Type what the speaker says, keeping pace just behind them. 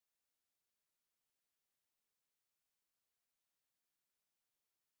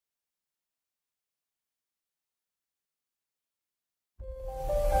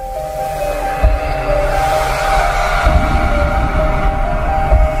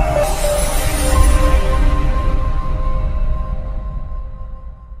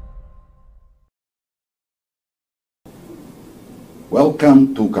Welcome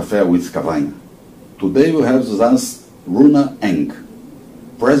to Café with Cavanha. Today we have with us Rune Eng,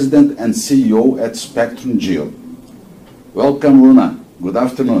 President and CEO at Spectrum Geo. Welcome, Rune. Good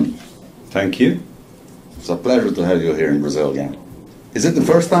afternoon. Thank you. It's a pleasure to have you here in Brazil again. Is it the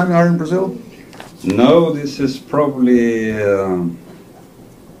first time you are in Brazil? No, this is probably 10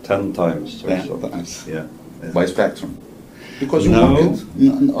 times or so. Times. Yeah. By Spectrum. Because you No. worked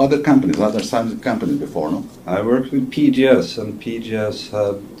in other companies, other seismic companies before, no? I worked with PGS, and PGS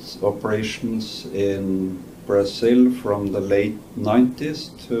had operations in Brazil from the late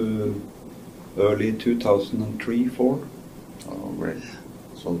 90s to early 2003-04. Oh, great.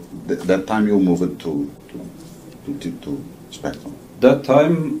 So that time you moved to Spectrum. That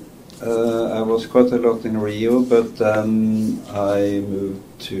time I was quite a lot in Rio, but then I moved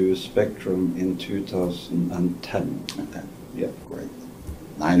to Spectrum in 2010. Okay. Yeah. Great.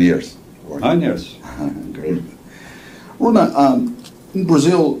 9 years. 9 years. Great. Rune, in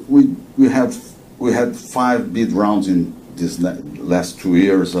Brazil, we had 5 bid rounds in these last 2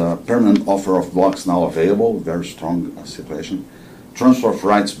 years. Permanent offer of blocks now available. Very strong situation. Transfer of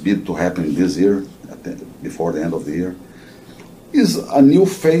rights bid to happen this year, before the end of the year. Is a new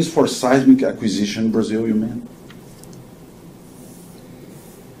phase for seismic acquisition in Brazil, you mean?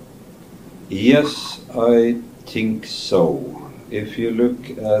 Yes, I think so. If you look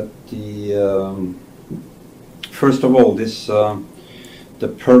at the first of all, this the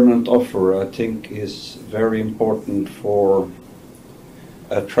permanent offer, I think, is very important for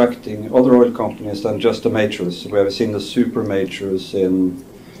attracting other oil companies than just the majors. We have seen the super majors in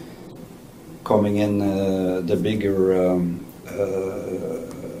coming in the bigger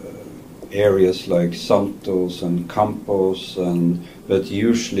areas like Santos and Campos, but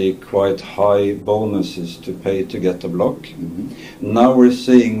usually quite high bonuses to pay to get a block. Mm-hmm. Now we're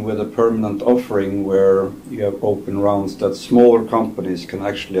seeing with a permanent offering where you have open rounds that smaller companies can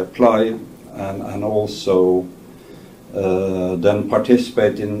actually apply and also then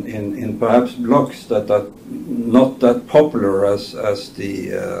participate in perhaps blocks that are not that popular as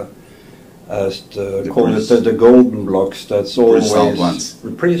the golden blocks. That's always pre-salt ones.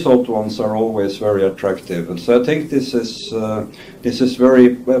 The pre-salt ones are always very attractive, and so I think this is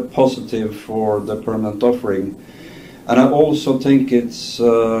very positive for the permanent offering, and I also think it's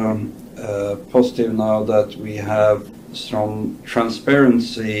positive now that we have some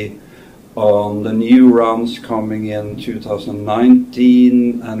transparency on the new rounds coming in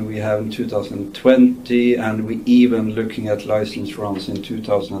 2019, and we have in 2020, and we even looking at license rounds in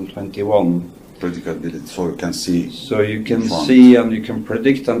 2021. Predictability, so you can see. So you can see and you can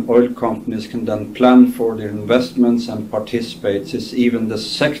predict, and oil companies can then plan for their investments and participate. It's even the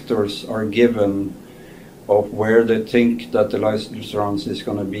sectors are given of where they think that the license rounds is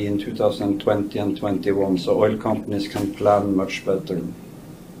going to be in 2020 and 21. So oil companies can plan much better.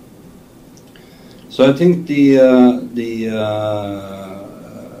 So I think the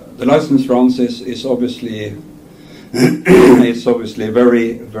license rounds is obviously it's obviously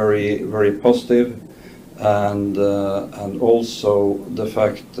very positive, and also the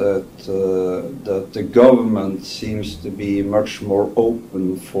fact that the government seems to be much more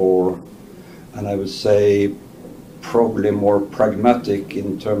open for, and I would say probably more pragmatic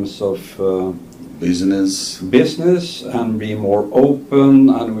in terms of business and be more open,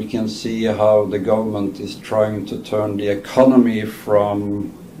 and we can see how the government is trying to turn the economy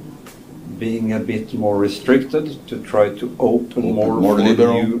from being a bit more restricted to try to open more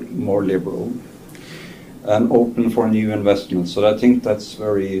liberal and open for new investments. So I think that's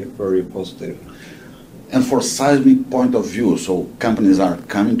very positive. And for seismic point of view, so companies are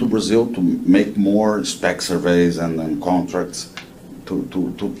coming to Brazil to make more spec surveys and contracts to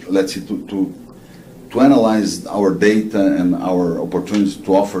analyze our data and our opportunities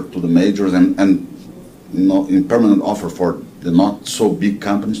to offer to the majors and in permanent offer for the not so big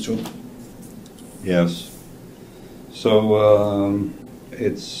companies too. Yes. So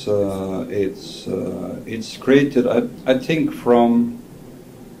it's created, I think, from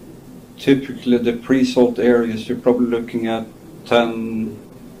typically the pre-salt areas. You're probably looking at 10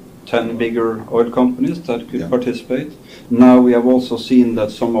 bigger oil companies that could participate. Now we have also seen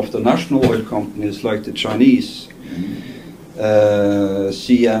that some of the national oil companies, like the Chinese,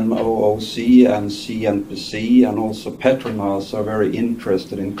 CNOOC and CNPC, and also Petronas, are very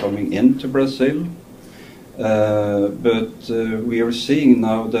interested in coming into Brazil. But we are seeing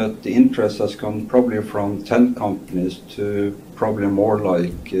now that the interest has come probably from 10 companies to probably more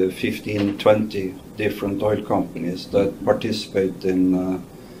like 15, 20 different oil companies that participate in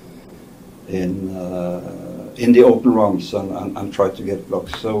the open rounds and try to get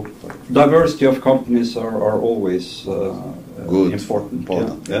blocks. So diversity of companies are always good,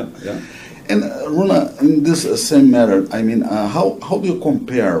 important. Yeah. And Rune, in this same matter, I mean, how do you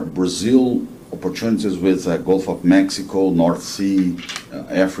compare Brazil opportunities with Gulf of Mexico, North Sea,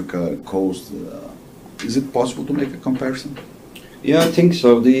 Africa coast? Is it possible to make a comparison? Yeah, I think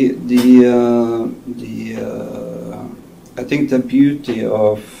so. I think the beauty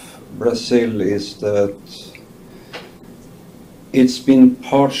of Brazil is that it's been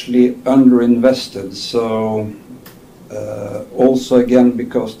partially underinvested. So also again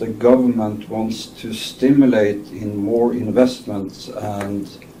because the government wants to stimulate in more investments and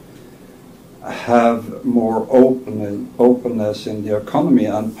have more openness in the economy,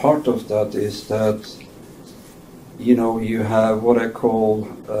 and part of that is that you have what I call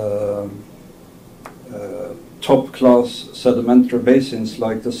top-class sedimentary basins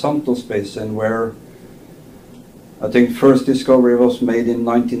like the Santos Basin, where I think first discovery was made in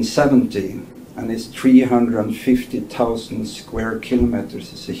 1970, and it's 350,000 square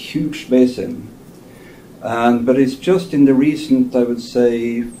kilometers. It's a huge basin, but it's just in the recent, I would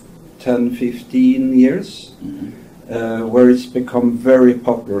say, 10, 15 years where it's become very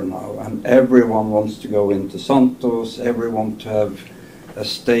popular now, and everyone wants to go into Santos, everyone to have a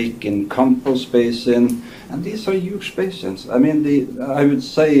stake in Campos Basin, and these are huge basins. I mean, I would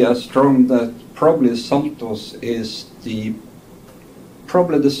say as strong that probably Santos is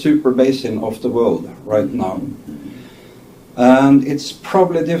probably the super basin of the world right now. And it's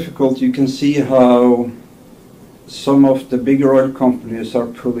probably difficult. You can see how some of the bigger oil companies are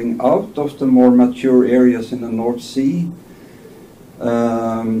pulling out of the more mature areas in the North Sea.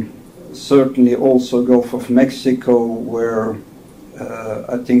 Certainly also Gulf of Mexico, where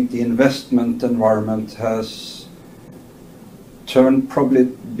I think the investment environment has turned probably a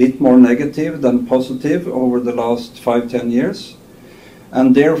bit more negative than positive over the last 5-10 years.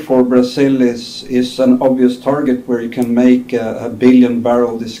 And therefore Brazil is an obvious target where you can make a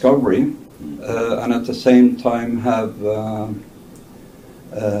billion-barrel discovery and at the same time have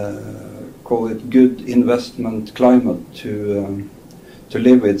call it good investment climate to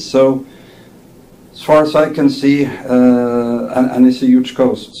live with. So as far as I can see, and it's a huge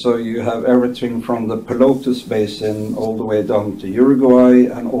coast, so you have everything from the Pelotas Basin all the way down to Uruguay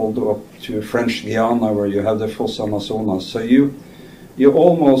and all the way up to French Guiana, where you have the Fossa Amazonas. So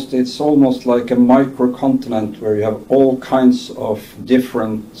it's almost like a microcontinent where you have all kinds of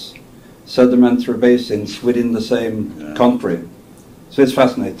different sedimentary basins within the same country. So it's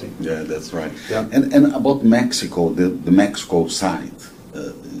fascinating. Yeah, that's right. Yeah. And about Mexico, the Mexico side,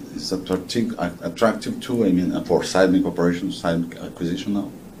 is attractive too, I mean, for seismic operations, seismic acquisition now?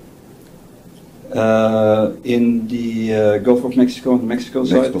 In the Gulf of Mexico and Mexico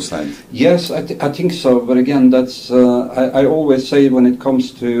side? Yes, I think so. But again, that's I always say when it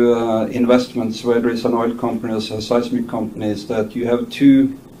comes to investments, whether it's an oil company or a seismic company, is that you have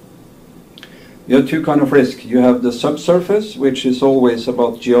two kind of risk. You have the subsurface, which is always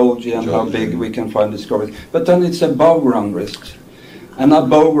about geology and how big we can find discoveries. But then it's above ground risk. And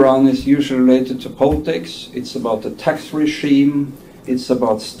above ground is usually related to politics. It's about the tax regime. It's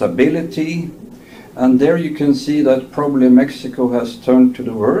about stability. And there you can see that probably Mexico has turned to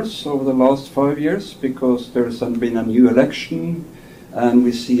the worse over the last 5 years, because there's been a new election, and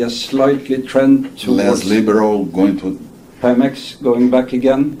we see a slightly trend towards less liberal, going to Pemex going back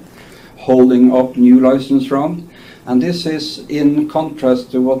again, holding up new license round. And this is in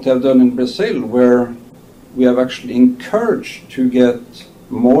contrast to what they have done in Brazil, where we have actually encouraged to get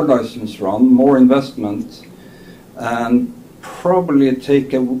more license round, more investment, and probably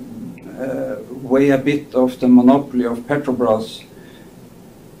take away a bit of the monopoly of Petrobras.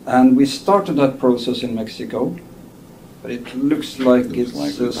 And we started that process in Mexico, but it looks like it's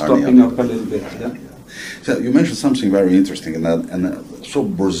stopping up a little bit. Yeah. So you mentioned something very interesting, so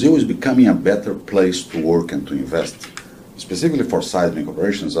Brazil is becoming a better place to work and to invest, specifically for seismic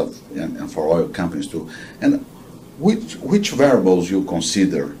operations and for oil companies too. And which variables you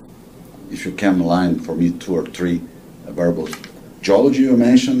consider, if you can line for me 2 or 3 variables? Geology you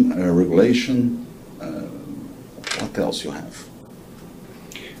mentioned, regulation, what else you have?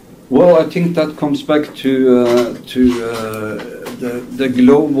 Well, I think that comes back to the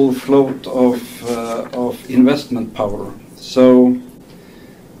global float of investment power. So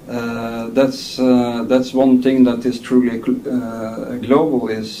that's one thing that is truly global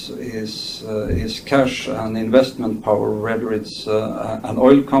is cash and investment power, whether it's an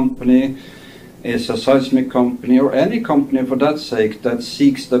oil company, is a seismic company, or any company for that sake that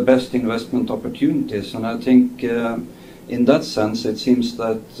seeks the best investment opportunities. And I think in that sense it seems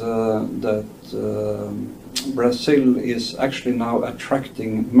that Brazil is actually now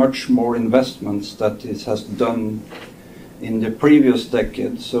attracting much more investments that it has done in the previous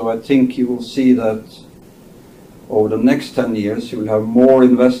decade. So I think you will see that over the next 10 years you will have more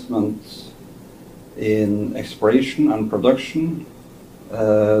investment in exploration and production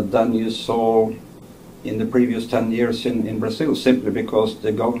than you saw in the previous 10 years in Brazil, simply because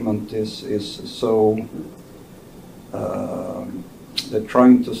the government is so they're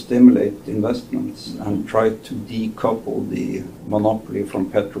trying to stimulate investments and try to decouple the monopoly from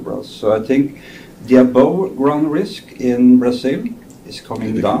Petrobras. So I think the above ground risk in Brazil is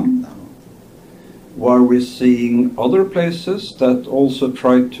coming down, while we're seeing other places that also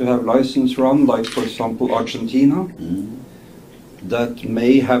try to have license run, like for example Argentina, that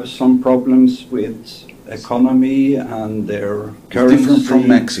may have some problems with economy and their currency. Different from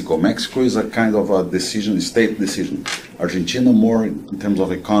Mexico. Mexico is a kind of a decision, state decision. Argentina more in terms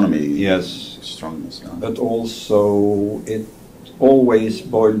of economy. Yes. Strongness. Yeah. But also it always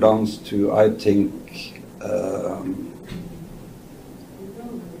boils down to, I think,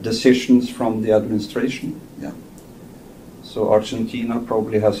 decisions from the administration. Yeah. So Argentina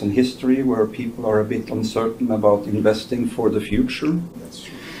probably has a history where people are a bit uncertain about investing for the future. That's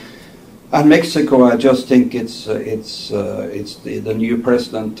true. And Mexico, I just think it's the new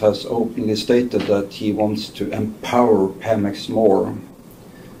president has openly stated that he wants to empower Pemex more.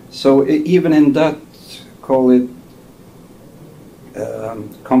 So even in that, call it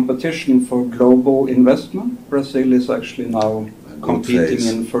competition for global investment, Brazil is actually now competing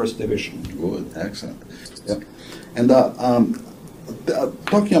in first division. Good, excellent. Yeah. And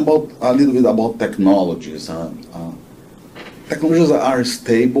talking about a little bit about technologies. Technologies are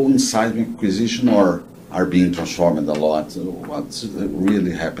stable in seismic acquisition or are being transformed a lot. What's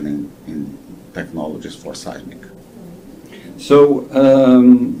really happening in technologies for seismic? So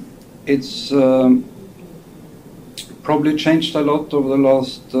it's probably changed a lot over the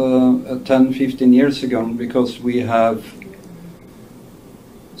last 10, 15 years ago, because we have,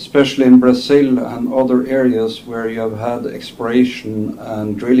 especially in Brazil and other areas where you have had exploration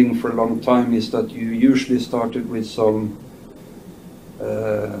and drilling for a long time, is that you usually started with some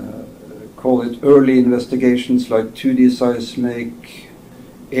call it early investigations like 2D seismic,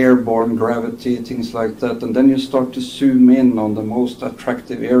 airborne gravity, things like that, and then you start to zoom in on the most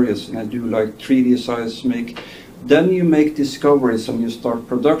attractive areas, and I do like 3D seismic. Then you make discoveries and you start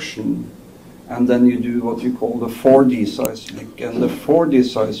production, and then you do what you call the 4D seismic, and the 4D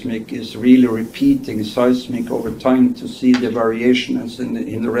seismic is really repeating seismic over time to see the variations in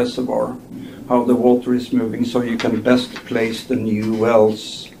the reservoir, how the water is moving, so you can best place the new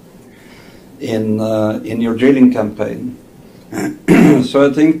wells in your drilling campaign. So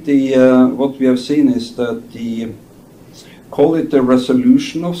I think what we have seen is that call it the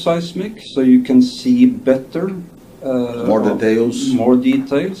resolution of seismic, so you can see better, more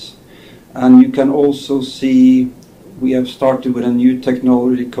details, and you can also see. We have started with a new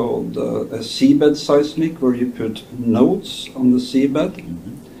technology called a seabed seismic, where you put nodes on the seabed.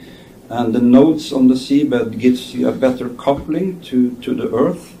 And the nodes on the seabed gives you a better coupling to the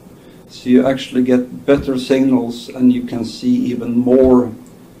earth. So you actually get better signals and you can see even more.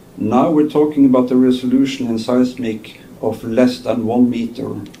 Now we're talking about the resolution in seismic of less than 1 meter.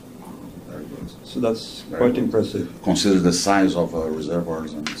 Very good. So that's quite impressive. Consider the size of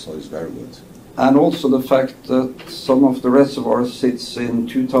reservoirs, and so it's very good. And also the fact that some of the reservoirs sits in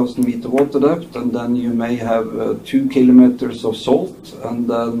 2,000 meter water depth, and then you may have 2 kilometers of salt, and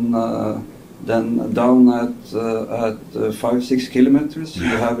then down at 5-6 kilometers you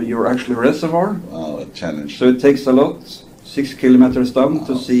have your actual reservoir. Wow, a challenge. So it takes a lot, 6 kilometers down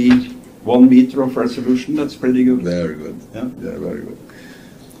to see 1 meter of resolution. That's pretty good. Very good. Yeah, very good.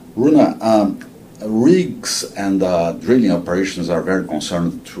 Rune, rigs and drilling operations are very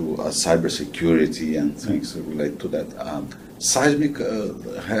concerned to cybersecurity and things related to that. Seismic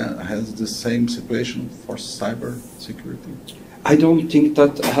has the same situation for cybersecurity? I don't think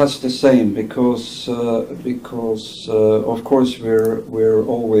that has the same, because of course we're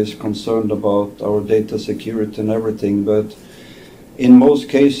always concerned about our data security and everything, but in most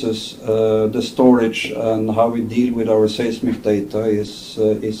cases the storage and how we deal with our seismic data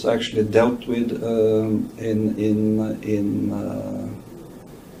is actually dealt with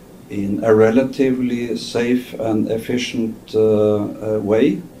in a relatively safe and efficient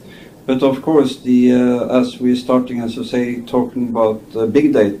way. But of course, as we're starting, as you say, talking about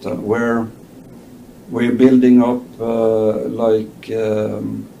big data, where we're building up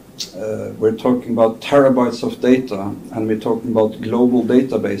we're talking about terabytes of data, and we're talking about global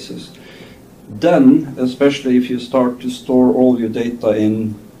databases. Then, especially if you start to store all your data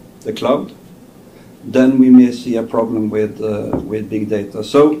in the cloud, then we may see a problem with big data.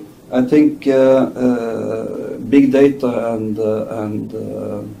 So I think big data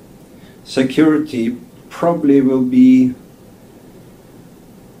and security probably will be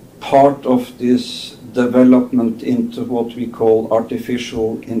part of this development into what we call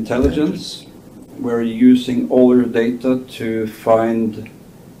artificial intelligence, where you're using all your data to find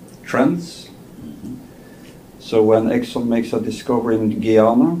trends. So when Exxon makes a discovery in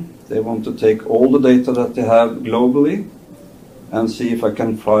Guyana, they want to take all the data that they have globally and see if I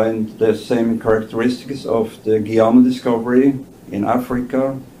can find the same characteristics of the Guyana discovery in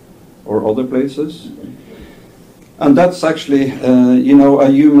Africa or other places. And that's actually, you know, a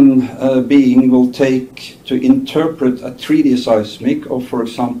human being will take to interpret a 3D seismic of, for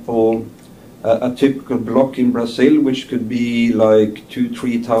example, a typical block in Brazil, which could be like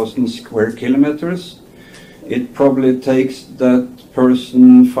 2,000–3,000 square kilometers. It probably takes that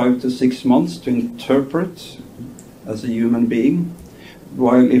person 5 to 6 months to interpret as a human being,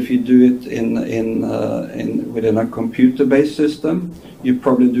 while if you do it within a computer-based system, you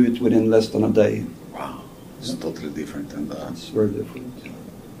probably do it within less than a day. Wow, it's totally different. And it's very different.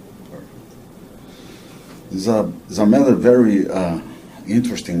 It's a matter very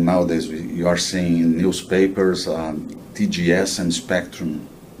interesting nowadays. You are seeing in newspapers TGS and Spectrum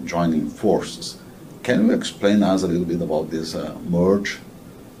joining forces. Can you explain us a little bit about this merge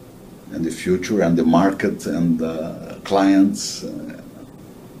and the future and the market and clients?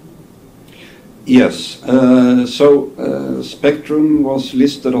 Yes. Spectrum was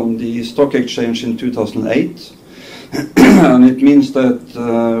listed on the stock exchange in 2008. And it means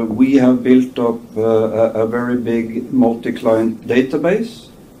that we have built up a very big multi-client database.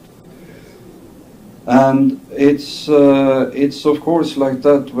 And it's of course like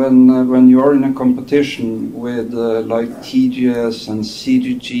that when you are in a competition with like TGS and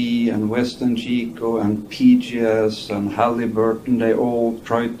CGG and Western Geco and PGS and Halliburton. They all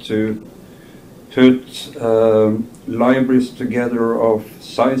try to put libraries together of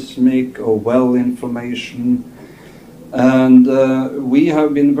seismic or well information. And we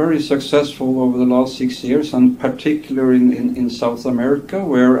have been very successful over the last 6 years, and particularly in South America,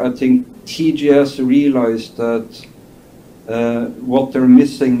 where I think TGS realized that what they're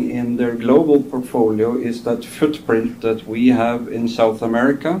missing in their global portfolio is that footprint that we have in South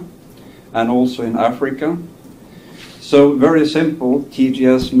America and also in Africa. So very simple,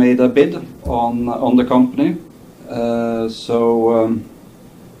 TGS made a bid on the company.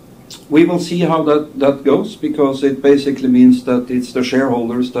 We will see how that goes, because it basically means that it's the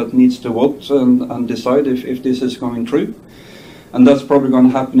shareholders that needs to vote and decide if this is going through. And that's probably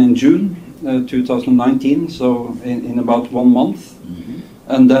going to happen in June 2019, so in about 1 month. Mm-hmm.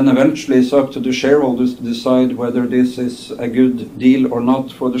 And then eventually it's up to the shareholders to decide whether this is a good deal or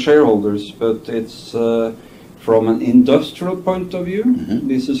not for the shareholders. But it's from an industrial point of view, mm-hmm.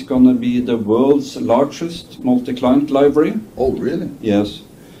 This is going to be the world's largest multi-client library. Oh, really? Yes.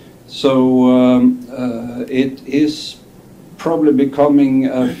 So it is probably becoming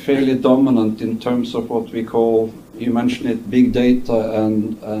fairly dominant in terms of what we call, you mentioned it, big data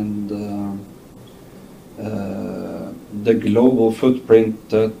and the global footprint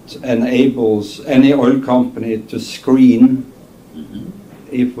that enables any oil company to screen. Mm-hmm.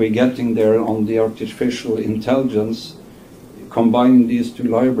 If we're getting there on the artificial intelligence, combining these two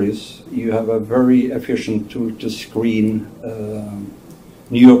libraries, you have a very efficient tool to screen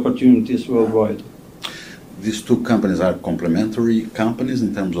new opportunities worldwide. These two companies are complementary companies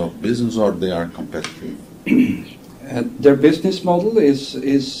in terms of business, or they are competitive? Their business model is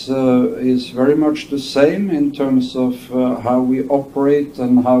very much the same in terms of how we operate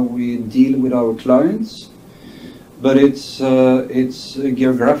and how we deal with our clients. But it's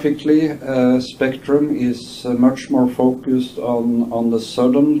geographically, Spectrum is much more focused on the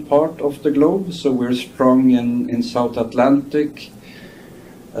southern part of the globe. So we're strong in South Atlantic,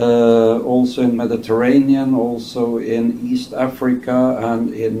 also in Mediterranean, also in East Africa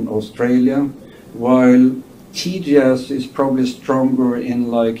and in Australia, while TGS is probably stronger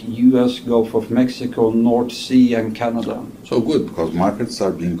in like US Gulf of Mexico, North Sea and Canada. So good, because markets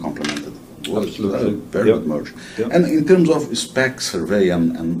are being complemented. Well, absolutely. Very good merge. Yep. And in terms of spec survey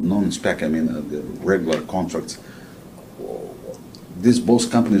and non-spec, I mean the regular contracts, these both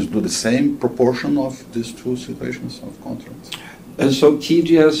companies do the same proportion of these two situations of contracts? So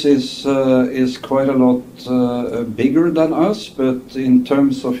TGS is quite a lot bigger than us, but in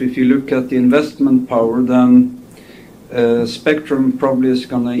terms of if you look at the investment power, then Spectrum probably is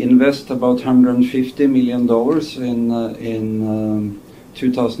going to invest about $150 million in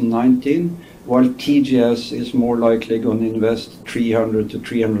 2019, while TGS is more likely going to invest 300 to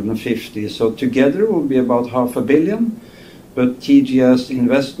 350. So together will be about $500 million. but TGS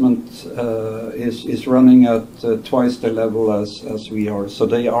investment is running at twice the level as we are. So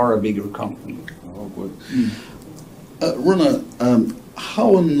they are a bigger company. Oh, good. Rune,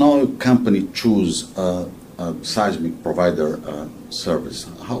 how an oil company choose a seismic provider service?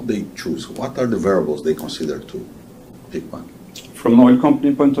 How they choose? What are the variables they consider to pick one? From an oil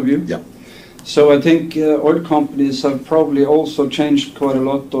company point of view? Yeah. So I think oil companies have probably also changed quite a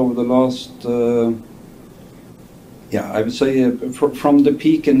lot over the last, I would say from the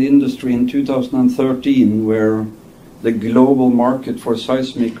peak in the industry in 2013, where the global market for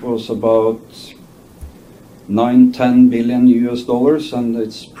seismic was about 9-10 billion US dollars, and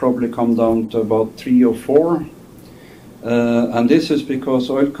it's probably come down to about 3 or 4. And this is because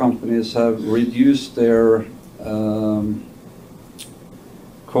oil companies have reduced their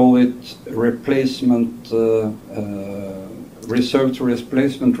call it replacement, reserve to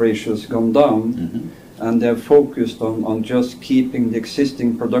replacement ratios gone down, and they're focused on just keeping the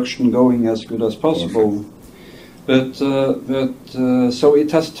existing production going as good as possible. But so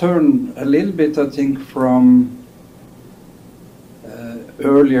it has turned a little bit, I think, from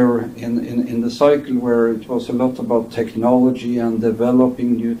earlier in the cycle where it was a lot about technology and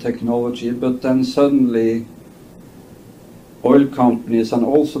developing new technology, but then suddenly oil companies and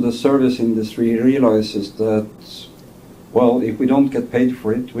also the service industry realizes that, well, if we don't get paid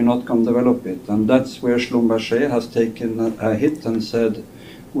for it, we're not going to develop it. And that's where Schlumberger has taken a hit and said,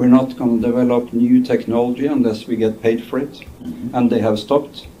 we're not going to develop new technology unless we get paid for it. And they have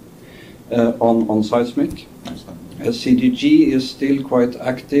stopped on seismic. CGG is still quite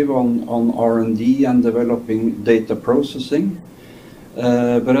active on R&D and developing data processing.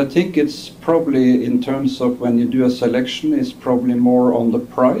 But I think it's probably, in terms of when you do a selection, it's probably more on the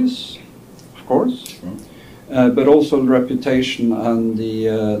price, of course, but also the reputation and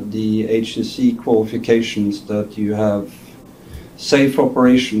the HSE qualifications that you have, safe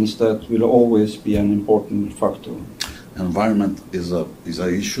operations that will always be an important factor. Environment is an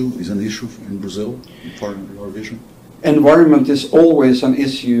issue in Brazil, for your vision? Environment is always an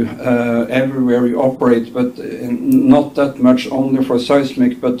issue everywhere you operate, but not that much only for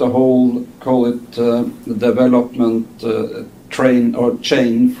seismic, but the whole, call it development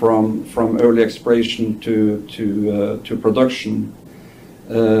chain from early exploration to production.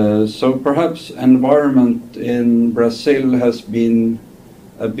 So perhaps environment in Brazil has been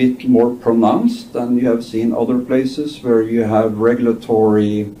a bit more pronounced than you have seen other places where you have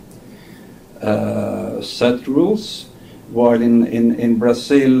regulatory set rules. While in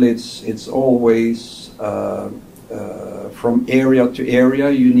Brazil, it's always from area to area.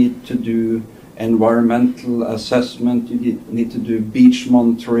 You need to do environmental assessment. You need to do beach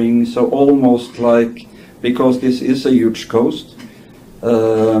monitoring. So almost like, because this is a huge coast,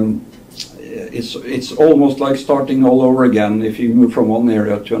 it's almost like starting all over again if you move from one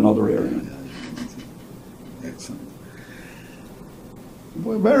area to another area. Excellent.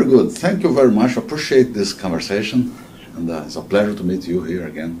 Well, very good. Thank you very much. Appreciate this conversation. And it's a pleasure to meet you here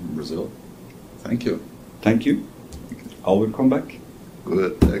again in Brazil. Thank you. Thank you. I will come back.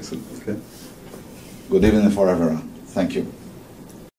 Good. Excellent. Okay. Good evening for everyone. Thank you.